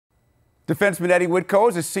Defenseman Eddie Wittchow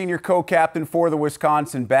is a senior co-captain for the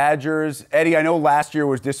Wisconsin Badgers. Eddie, I know last year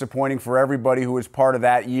was disappointing for everybody who was part of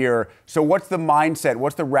that year. So what's the mindset?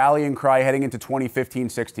 What's the rallying cry heading into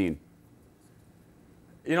 2015-16?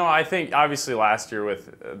 You know, I think obviously last year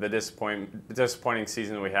with the disappointing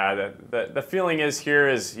season we had, the feeling is,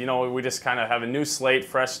 you know, we just kind of have a new slate,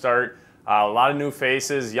 fresh start, a lot of new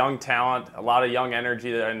faces, young talent, a lot of young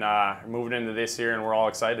energy, and moving into this year, and we're all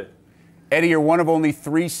excited. Eddie, you're one of only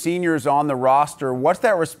 3 seniors on the roster. What's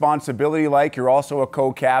that responsibility like? You're also a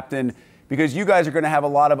co-captain, because you guys are going to have a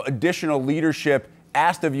lot of additional leadership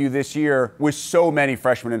asked of you this year with so many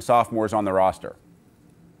freshmen and sophomores on the roster.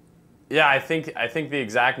 Yeah, I think the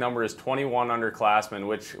exact number is 21 underclassmen,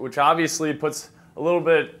 which obviously puts a little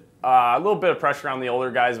bit of pressure on the older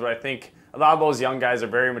guys. But I think a lot of those young guys are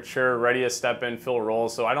very mature, ready to step in, fill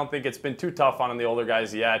roles. So I don't think it's been too tough on the older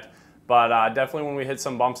guys yet. But definitely when we hit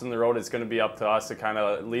some bumps in the road, it's going to be up to us to kind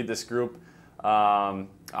of lead this group out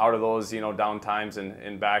of those, down times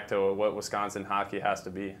and back to what Wisconsin hockey has to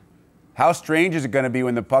be. How strange is it going to be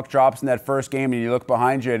when the puck drops in that first game and you look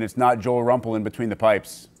behind you and it's not Joel Rumpel in between the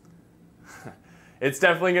pipes? It's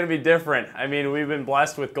definitely going to be different. I mean, we've been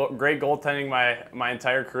blessed with great goaltending my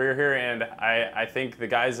entire career here, and I think the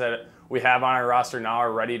guys that we have on our roster now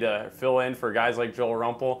are ready to fill in for guys like Joel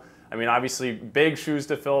Rumpel. I mean, obviously big shoes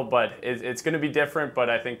to fill, but it's going to be different, but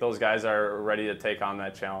I think those guys are ready to take on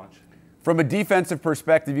that challenge. From a defensive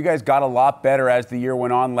perspective, you guys got a lot better as the year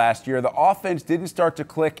went on last year. The offense didn't start to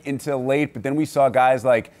click until late, but then we saw guys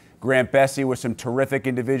like Grant Bessie with some terrific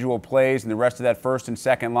individual plays and the rest of that first and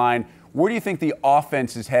second line. Where do you think the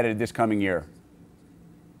offense is headed this coming year?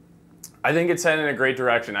 I think it's headed in a great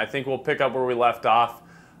direction. I think we'll pick up where we left off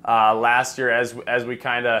last year as we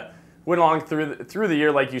kind of went along through the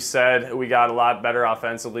year. Like you said, we got a lot better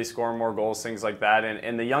offensively, scoring more goals, things like that.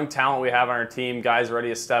 And the young talent we have on our team, guys ready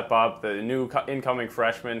to step up, the new incoming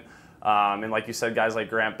freshmen, and like you said, guys like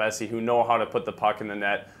Grant Bessie who know how to put the puck in the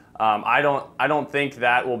net. I don't think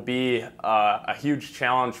that will be a huge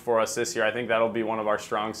challenge for us this year. I think that'll be one of our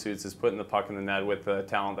strong suits, is putting the puck in the net with the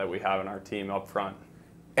talent that we have in our team up front.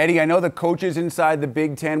 Eddie, I know the coaches inside the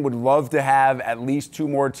Big Ten would love to have at least 2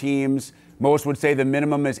 more teams. Most would say the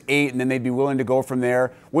minimum is 8, and then they'd be willing to go from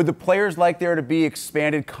there. Would the players like there to be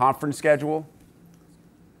expanded conference schedule?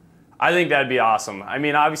 I think that'd be awesome. I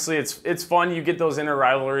mean, obviously it's fun. You get those inner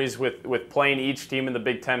rivalries with playing each team in the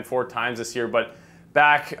Big Ten 4 times this year, but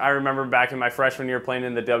I remember back in my freshman year playing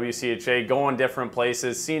in the WCHA, going different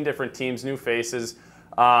places, seeing different teams, new faces.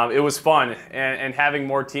 It was fun, and having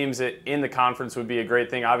more teams in the conference would be a great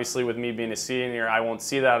thing. Obviously, with me being a senior, I won't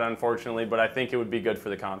see that, unfortunately, but I think it would be good for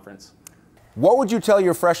the conference. What would you tell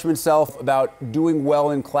your freshman self about doing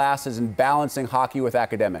well in classes and balancing hockey with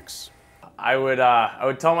academics? I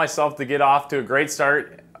would tell myself to get off to a great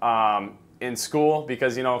start in school,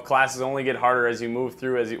 because classes only get harder as you move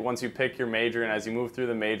through, once you pick your major and as you move through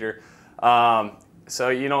the major.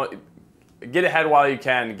 So get ahead while you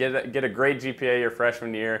can. Get a great GPA your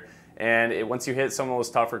freshman year, and once you hit some of those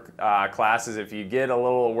tougher classes, if you get a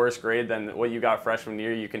little worse grade than what you got freshman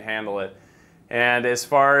year, you can handle it. And as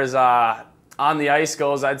far as on the ice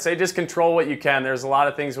goes, I'd say just control what you can. There's a lot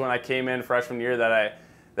of things when I came in freshman year that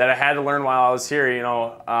I had to learn while I was here.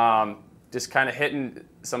 Just kind of hitting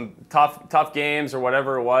some tough games or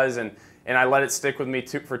whatever it was, and I let it stick with me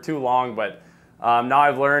for too long. But now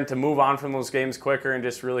I've learned to move on from those games quicker and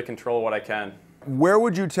just really control what I can. Where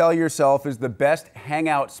would you tell yourself is the best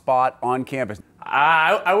hangout spot on campus?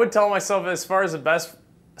 I would tell myself, as far as the best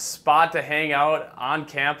spot to hang out on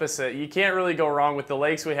campus, you can't really go wrong with the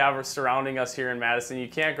lakes we have surrounding us here in Madison. You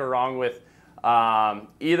can't go wrong with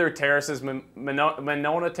either terraces,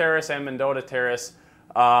 Monona Terrace and Mendota Terrace.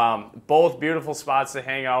 Both beautiful spots to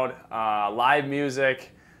hang out, live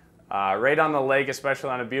music, right on the lake, especially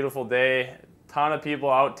on a beautiful day. Ton of people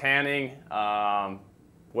out tanning,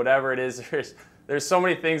 whatever it is. There's so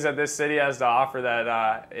many things that this city has to offer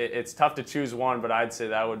that it's tough to choose one, but I'd say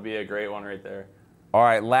that would be a great one right there. All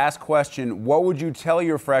right, last question. What would you tell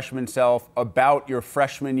your freshman self about your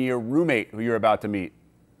freshman year roommate who you're about to meet?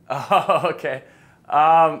 Oh, okay.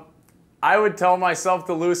 I would tell myself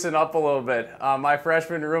to loosen up a little bit. My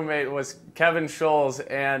freshman roommate was Kevin Scholes,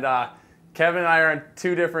 and Kevin and I are on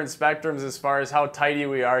 2 different spectrums as far as how tidy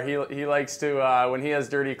we are. He likes to, when he has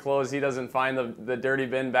dirty clothes, he doesn't find the dirty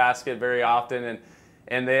bin basket very often,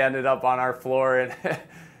 and they ended up on our floor.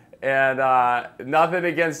 And nothing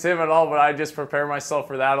against him at all, but I just prepare myself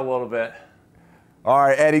for that a little bit. All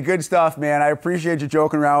right, Eddie, good stuff, man. I appreciate you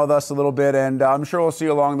joking around with us a little bit, and I'm sure we'll see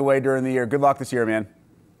you along the way during the year. Good luck this year, man.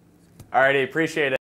 All righty, appreciate it.